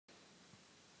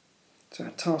So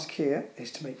our task here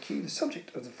is to make q the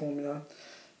subject of the formula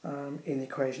in the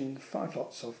equation 5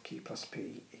 lots of q plus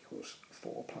p equals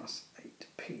 4 plus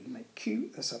 8p. Make q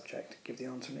the subject, give the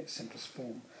answer in its simplest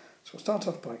form. So we'll start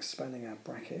off by expanding our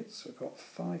brackets. So we've got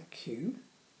 5q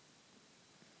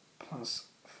plus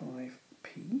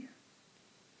 5p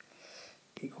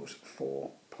equals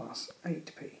 4 plus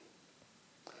 8p.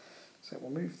 So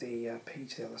we'll move the p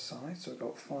to the other side. So we've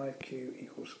got 5q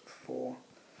equals 4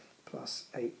 plus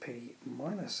 8p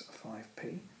minus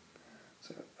 5p.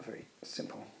 So a very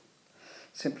simple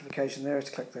simplification there is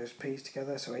to collect those p's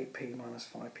together. So 8p minus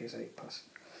 5p is 8 plus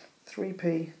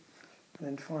 3p. And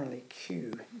then finally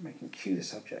q, making q the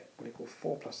subject, will equal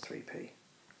 4 plus 3p,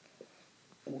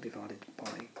 all divided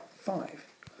by 5.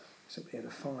 Simply the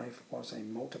 5 was a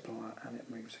multiplier and it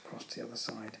moves across to the other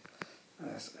side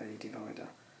as a divider.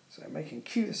 So making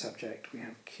q the subject, we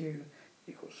have q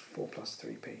equals 4 plus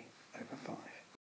 3p over 5.